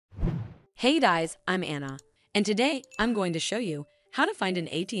Hey guys, I'm Anna, and today I'm going to show you how to find an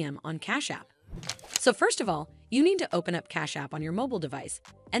ATM on Cash App. So first of all, you need to open up Cash App on your mobile device,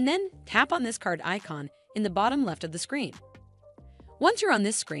 and then tap on this card icon in the bottom left of the screen. Once you're on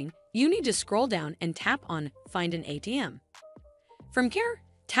this screen, you need to scroll down and tap on Find an ATM. From here,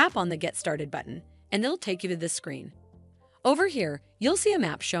 tap on the Get Started button, and it'll take you to this screen. Over here, you'll see a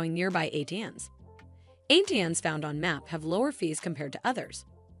map showing nearby ATMs. ATMs found on map have lower fees compared to others.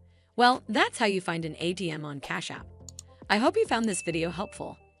 Well, that's how you find an ATM on Cash App. I hope you found this video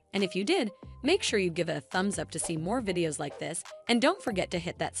helpful, and if you did, make sure you give it a thumbs up to see more videos like this, and don't forget to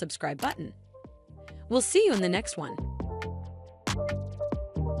hit that subscribe button. We'll see you in the next one.